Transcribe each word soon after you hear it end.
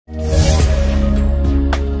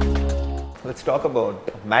Let's talk about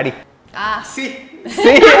Maddy. Ah. See?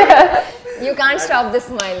 You can't stop this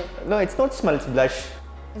smile. No, it's not smile, it's blush.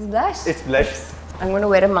 It's blush? It's blush. I'm going to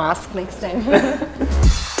wear a mask next time.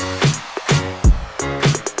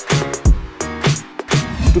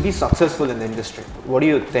 To be successful in the industry, what do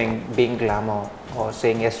you think being glamour or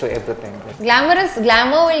saying yes to everything?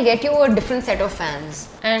 Glamour will get you a different set of fans,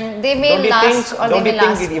 and they may last or they may last. Don't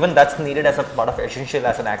you think even that's needed as a part of essential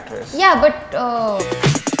as an actress? Yeah, but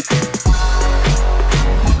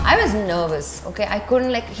I was nervous. Okay, I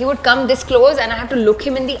couldn't, like, he would come this close and I have to look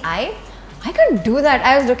him in the eye. I couldn't do that.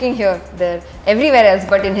 I was looking here, there, everywhere else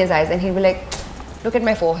but in his eyes, and he'd be like, look at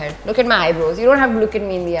my forehead, look at my eyebrows. You don't have to look at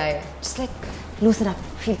me in the eye. Just like, loosen up,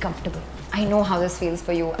 feel comfortable. I know how this feels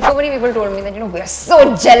for you. So many people told me that, you know, we are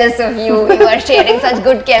so jealous of you. You are sharing such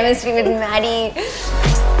good chemistry with Maddy.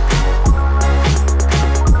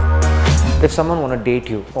 If someone want to date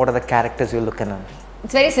you, what are the characters you're looking at?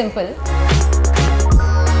 It's very simple.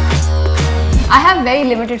 I have very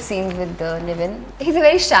limited scenes with Nivin. He's a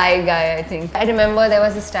very shy guy, I think. I remember there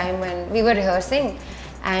was this time when we were rehearsing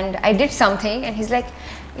and I did something and he's like,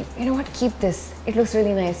 you know what, keep this. It looks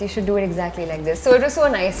really nice. You should do it exactly like this. So it was so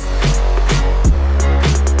nice.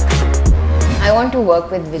 I want to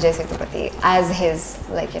work with Vijay Sethupathi as his,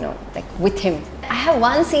 like, you know, like with him. I have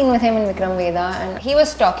one scene with him in Vikram Vedha and he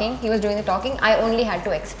was talking, he was doing the talking. I only had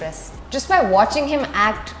to express. Just by watching him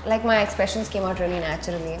act, like, my expressions came out really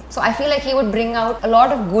naturally. So I feel like he would bring out a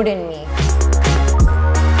lot of good in me.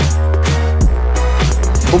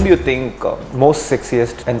 Whom do you think most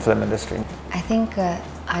sexiest in film industry? I think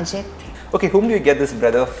Ajit. Okay, whom do you get this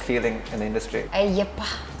brother feeling in the industry? Ayyappa.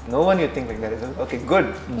 No one you think like that, is it? Okay,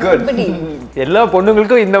 good, good. Nobody. எல்லா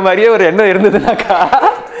பொண்ணுங்களுக்கும் இந்த மாதிரியே ஒரு எண்ணம் இருந்ததுனாக்கா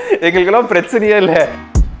எங்களுக்கெல்லாம் பிரச்சனையே இல்லை.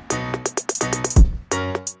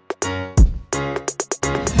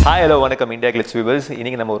 Hi, hello, வணக்கம் IndiaGlitz viewers.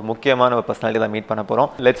 இன்னைக்கு நம்ம ஒரு முக்கியமான ஒரு பர்சனாலிட்டி தான் மீட் பண்ண போறோம்.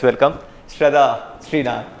 Let's welcome Shraddha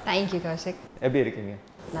Srinath. Thank you, Kaushik. எப்படி இருக்கீங்க?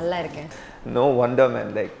 நல்லா இருக்கேன். No wonder, man,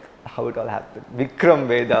 like how it all happened. Vikram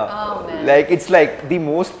Vedha. Oh, man. Like it's like the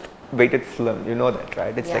most weighted film, you know that,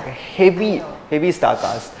 right? It's like a heavy star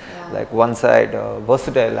cast. Like one side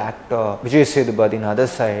versatile actor Vijay Sethupathi, on the other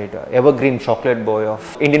side evergreen chocolate boy of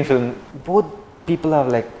Indian film. Both people have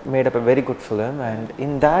like made up a very good film, and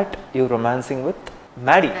in that you're romancing with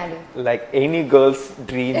Maddy. Like any girl's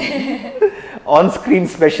dream. On screen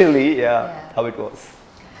especially. Yeah. How it was?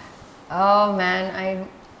 Oh man,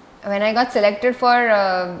 when I got selected for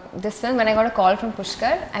this film, when I got a call from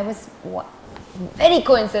Pushkar, I was very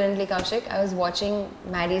coincidentally, Kaushik, I was watching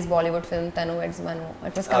Maddy's Bollywood film Tanu Weds Manu.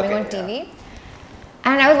 It was coming on TV.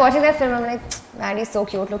 And I was watching that film, I'm like, Maddy's so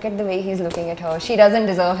cute, look at the way he's looking at her. She doesn't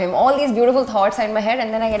deserve him. All these beautiful thoughts in my head, and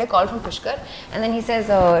then I get a call from Pushkar. And then he says,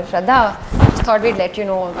 Shraddha, just thought we'd let you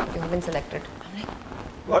know you've been selected. I'm like,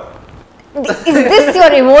 What? Is this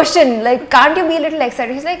your emotion? Like, can't you be a little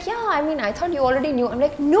excited? He's like, yeah, I mean, I thought you already knew. I'm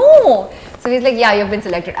like, no. So he's like, yeah, you've been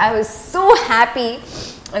selected. I was so happy.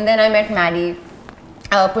 And then I met Maddy.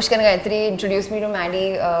 Pushkar and Gayatri introduced me to Maddy.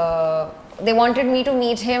 They wanted me to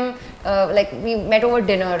meet him, like we met over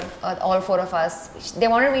dinner, all four of us. They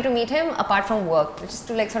wanted me to meet him apart from work, just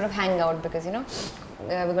to like sort of hang out because, you know,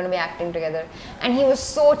 we're going to be acting together. And he was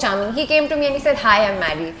so charming. He came to me and he said, hi, I'm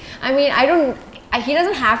Maddy. I mean, he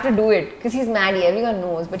doesn't have to do it because he's Maddy, everyone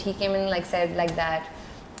knows, but he came and like said like that.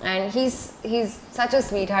 And he's such a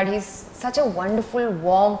sweetheart. He's such a wonderful,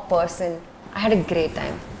 warm person. I had a great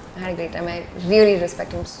time. I really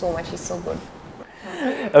respect him so much. He's so good.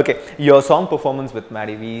 Okay, your song performance with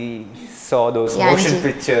Maddy, we saw those motion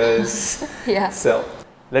pictures. Yeah. So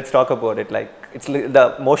let's talk about it. Like, it's like the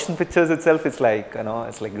motion pictures itself. It's like, you know,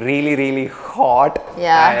 it's like really hot.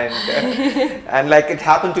 Yeah. And like it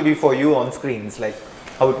happened to be for you on screen. It's like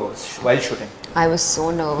how it was while shooting. I was so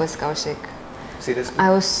nervous, Kaushik. Seriously.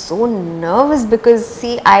 I was so nervous because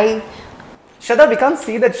Shraddha, we can't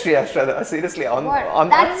see that Shraddha. Seriously,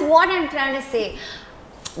 that's what I'm trying to say.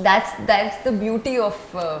 That's the beauty of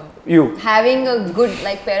you having a good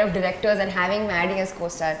like pair of directors and having Maddy as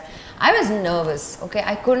co-star. I was nervous. Okay,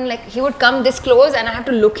 I couldn't, like, he would come this close and I have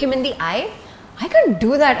to look him in the eye. I couldn't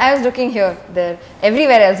do that. I was looking here, there,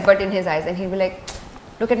 everywhere else but in his eyes, and he'd be like,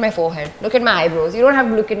 look at my forehead, look at my eyebrows. You don't have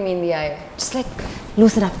to look at me in the eye. Just like,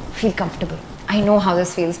 loosen up, feel comfortable. I know how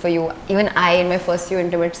this feels for you. Even in my first few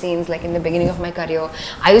intimate scenes, like in the beginning of my career,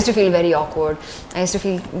 I used to feel very awkward. I used to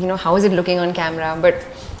feel, you know, how is it looking on camera? But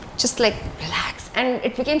just like, relax. And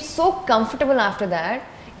it became so comfortable after that.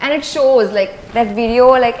 And it shows, like, that video,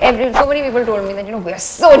 like, so many people told me that, you know, we are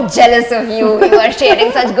so jealous of you. You are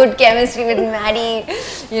sharing such good chemistry with Maddy,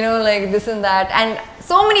 you know, like this and that. And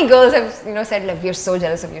so many girls have said like, we're so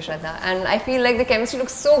jealous of you, Shraddha, and I feel like the chemistry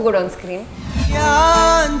looks so good on screen.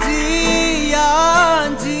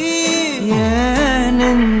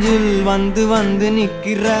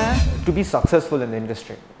 To be successful in the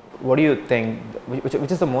industry, what do you think,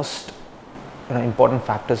 which is the most important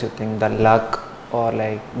factors you think, the luck or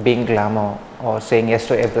like being glamour or saying yes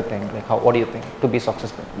to everything, like what do you think to be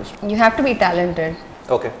successful in this? You have to be talented.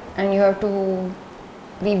 Okay. And you have to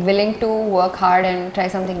be willing to work hard and try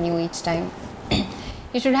something new each time.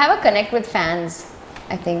 You should have a connect with fans,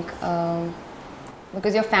 I think,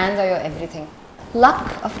 because your fans are your everything.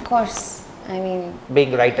 Luck, of course. I mean,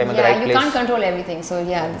 being right time at the right place. Yeah, you can't control everything. So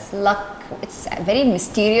yeah, this luck, it's very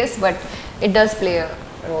mysterious, but it does play a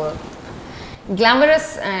role.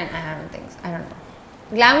 Glamorous, I don't know.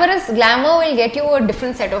 Glamour will get you a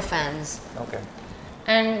different set of fans. Okay.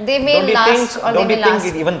 And they may last or they may last. Don't you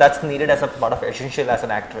think even that's needed as a part of essential as an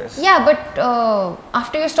actress? Yeah, but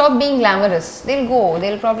after you stop being glamorous,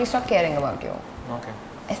 they'll probably stop caring about you. Okay.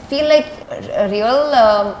 I feel like a real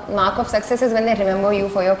mark of success is when they remember you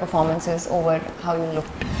for your performances over how you looked.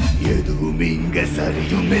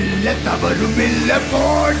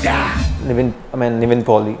 Nivin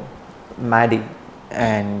Pauly, Maddy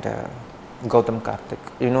and Gautam Karthik,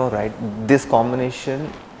 right? This combination,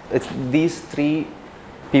 it's these three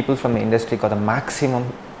people from the industry got the maximum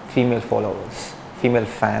female followers, female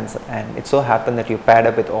fans, and it so happened that you paired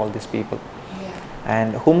up with all these people. Yeah.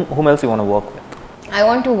 And whom else you want to work with? I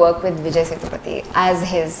want to work with Vijay Sethupathi as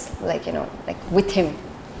his, with him.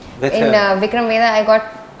 With in Vikram Vedha,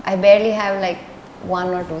 I barely have like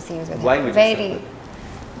 1 or 2 scenes with him. Why Vijay Sethupathi?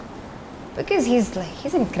 Because he's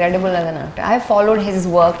incredible as an actor. I followed his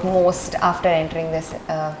work most after entering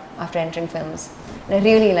films. And I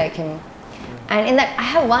really like him. And in that, I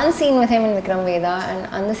have one scene with him in Vikram Vedha, and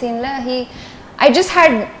on the scene, I just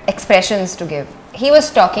had expressions to give. He was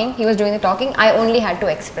talking, he was doing the talking, I only had to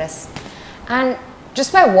express. And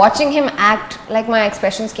just by watching him act, my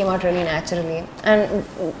expressions came out really naturally. And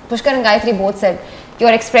Pushkar and Gayatri both said,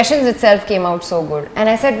 your expressions itself came out so good. And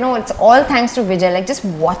I said, no, it's all thanks to Vijay. Just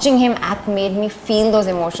watching him act made me feel those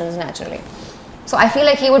emotions naturally. So I feel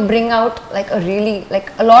like he would bring out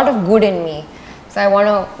a lot of good in me. So I want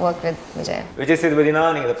to work with Vijay. Vijay Sethupathi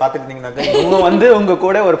na neenga paathirukinga ivanga unga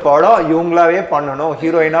kuda oru padam ivungalaave pannanum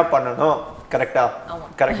heroine ah pannanum correct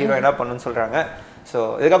heroine ah pannanu solranga. So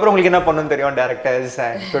idukapra ungalku enna pannum theriyum directors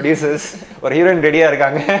and producers or heroine ready ah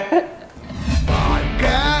irukanga.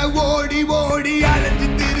 Odi odi alanju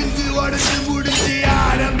thirinju odanju mudinju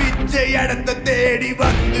aarambicha edatha thedi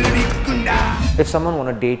vandu nikunda. If someone want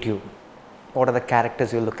to date you, what are the characters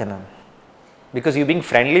you're looking at? Because you're being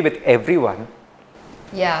friendly with everyone.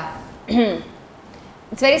 Yeah.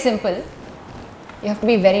 It's very simple. You have to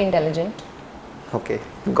be very intelligent. Okay,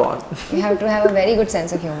 gone. You have to have a very good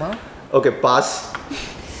sense of humor. Okay, pass.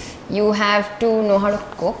 You have to know how to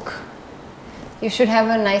cook. You should have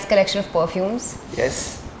a nice collection of perfumes. Yes.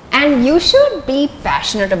 And you should be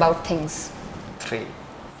passionate about things. 3.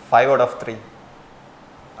 5 out of 3.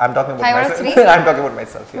 I'm talking about 5 out myself. of 3? I'm talking about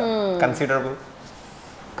myself. Yeah.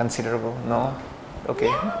 Considerable. No. Okay.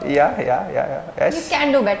 Yeah. Yes. You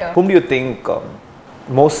can do better. Whom do you think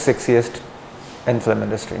most sexiest in film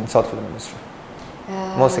industry, in South film industry?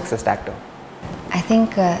 Most sexiest actor? I think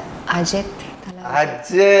Ajit.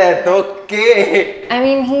 Ajit, okay. I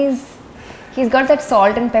mean, he's got that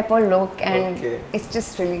salt and pepper look, and it's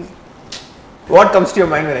just really. What comes to your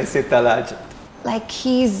mind when I say Tala Ajit?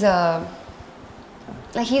 He's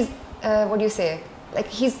what do you say?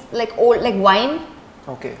 He's old, like wine.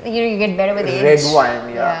 Okay. You get better with age. Red wine,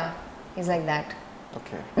 yeah. He's like that.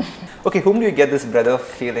 Okay, whom do you get this brother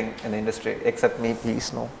feeling in the industry? Except me,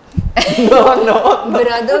 please, no. No.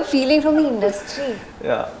 Brother feeling from the industry.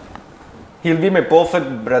 Yeah. He'll be my perfect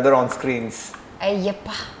brother on screens.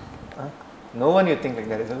 Ayyappa. No one you think like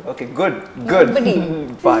that, is it? Okay, good. Nobody.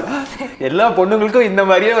 எல்லா பொண்ணுங்களுக்கும் இந்த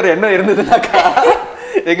மாதிரியே ஒரு எண்ணம் இருந்ததுனாக்கா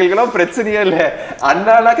எங்களுக்கெல்லாம் பிரச்சனையே இல்லை.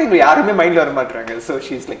 அண்ணானாக்க இங்க யாருமே மைண்ட்ல வர மாட்டாங்க. So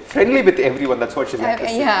she's like friendly with everyone. That's what she's like.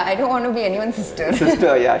 Yeah, I don't want to be anyone's sister.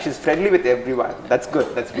 Yeah, she's friendly with everyone. That's good.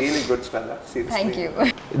 That's really good, Shraddha. Seriously. Thank you.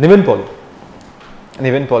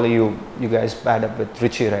 Nivin Pauly, you guys paired up with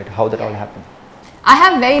Richie, right? How that all happened? I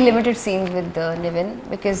have very limited scenes with Nivin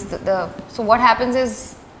because so what happens is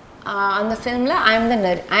on the film I'm the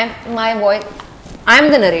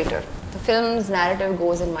narrator. The film's narrative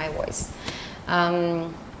goes in my voice.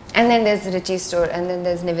 And then there's Richie's story, and then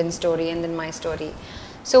there's Nivin's story, and then my story.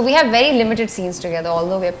 So we have very limited scenes together,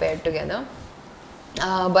 although we're paired together.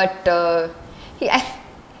 But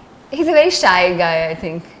he's a very shy guy, I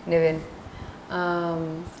think, Nivin.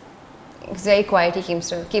 He's very quiet, he keeps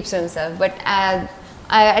to himself. But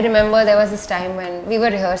I remember there was this time when we were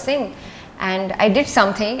rehearsing and I did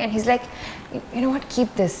something and he's like, you know what,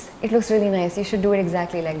 keep this. It looks really nice. You should do it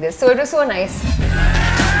exactly like this. So it was so nice.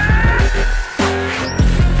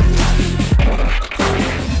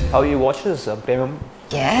 How you watch this, Premam?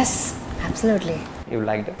 Yes, absolutely. You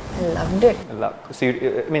liked it? I loved it. So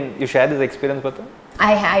you shared this experience with him?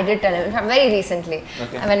 I did tell him very recently.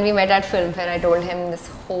 Okay. When we met at Filmfare, I told him this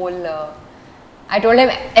whole. I told him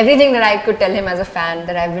everything that I could tell him as a fan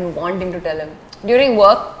that I've been wanting to tell him. During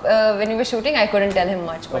work, when we were shooting, I couldn't tell him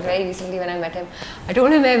much. But very recently, when I met him, I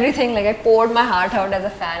told him everything. Like I poured my heart out as a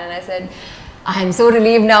fan, and I said, "I'm so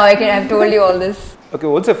relieved now. I've told you all this." Okay,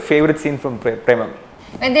 what's your favorite scene from Premam?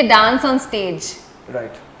 When they dance on stage.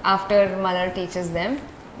 Right. After Mother teaches them,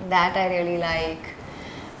 that I really like,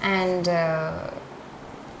 and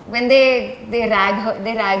when they rag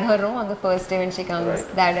her on the first day when she comes,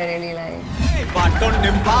 right. That I really like.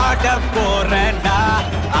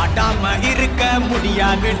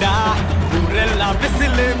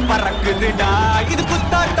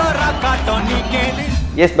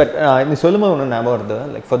 Yes, but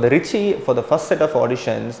like for the Richie, for the first set of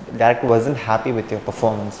auditions, the director wasn't happy with your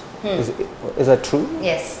performance. Is that true?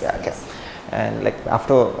 Yes. Yeah, okay. Yes. And like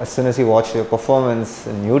as soon as he watched your performance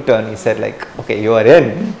in U-turn, he said like, okay, you are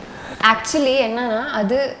in. Actually,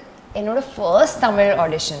 the first Tamil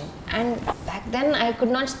audition, and back then I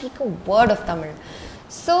could not speak a word of Tamil.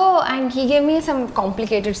 So, and he gave me some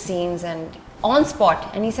complicated scenes and on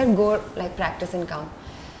spot, and he said go like practice and come.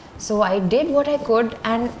 So I did what I could,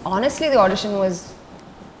 and honestly the audition was,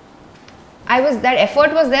 that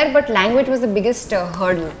effort was there, but language was the biggest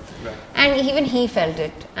hurdle. Right. And even he felt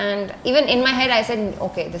it, and even in my head I said,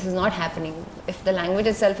 okay, this is not happening. If the language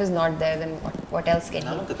itself is not there, then what else can he?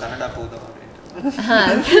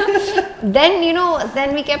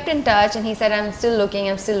 Then we kept in touch, and he said, I'm still looking,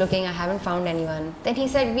 I haven't found anyone. Then he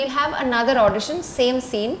said, we'll have another audition, same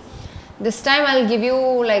scene. This time I'll give you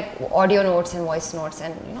like audio notes and voice notes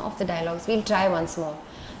and of the dialogues. We'll try once more.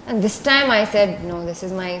 And this time I said, no, this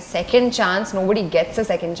is my second chance. Nobody gets a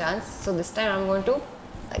second chance. So this time I'm going to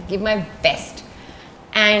give my best.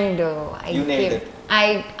 And you nailed it.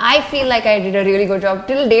 I feel like I did a really good job.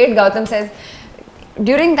 Till date, Gautam says,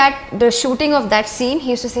 during the shooting of that scene,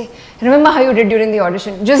 he used to say, remember how you did during the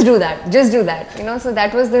audition? Just do that. So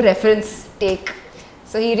that was the reference take.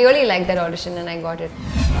 So he really liked that audition and I got it.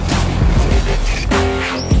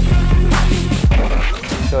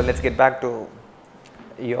 So let's get back to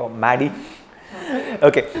your Maddy.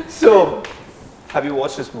 Okay, so have you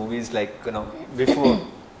watched these movies like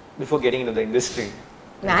before getting into the industry?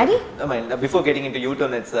 Maddy? I mean, before getting into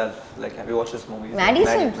U-turn itself, like have you watched these movies? Maddy?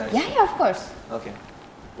 Maddy. Yeah, of course. Okay.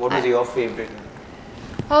 What was your favorite?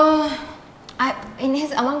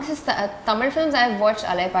 Amongst his Tamil films, I have watched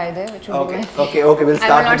Alai Paide, which would be my favorite. Okay, we'll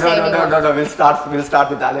start. No, we'll start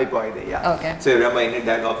with Alai Paide. Yeah. Okay. So you remember any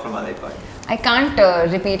dialogue from Alai Paide? I can't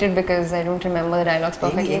repeat it because I don't remember the dialogues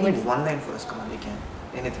perfectly. Any one line for us, come on, you can.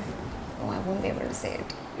 Anything. Oh, I won't be able to say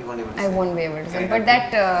it. You won't be able to say it? I won't be able to say it. But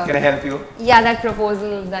that... can I help you? Yeah, that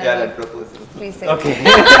proposal. That proposal. Please say okay. it.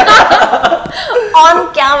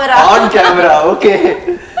 On camera. On camera,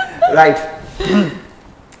 okay. Right.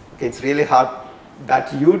 Okay, it's really hard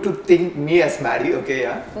that you to think me as Maddy, okay,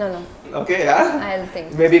 yeah? No. Okay, yeah? I'll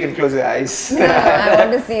think. Maybe you can close your eyes. No, I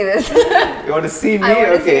want to see this. You want to see me?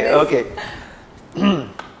 Okay.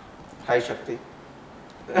 Hi, Shakti.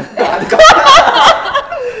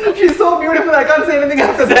 She's so beautiful, I can't say anything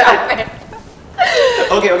after that.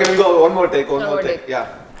 Okay, we'll go one more take. Yeah.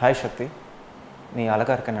 Hi, Shakti. நீ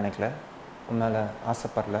அழகா இருக்கன்னு நினைக்கல. உன்னால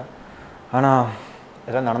ஆசைப்படல. ஆனா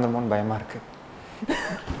இதெல்லாம் நடந்துருமோன்னு பயமா இருக்கு.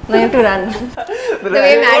 I have to run. The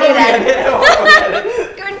way Maddy ran.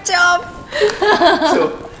 Good job. So,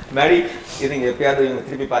 Maddy, நீங்க எப்பயாவது இவங்க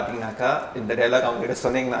திருப்பி பாத்தீங்கன்னாக்கா இந்த டயலாக் அவங்க கிட்ட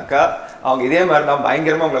சொன்னீங்கன்னாக்கா அவங்க இதே மாதிரி தான்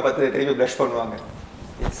பயங்கரமா உங்களை பார்த்து திருப்பி ப்ளஷ் பண்ணுவாங்க.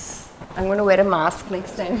 Yes. I'm going to wear a mask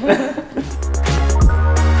next time.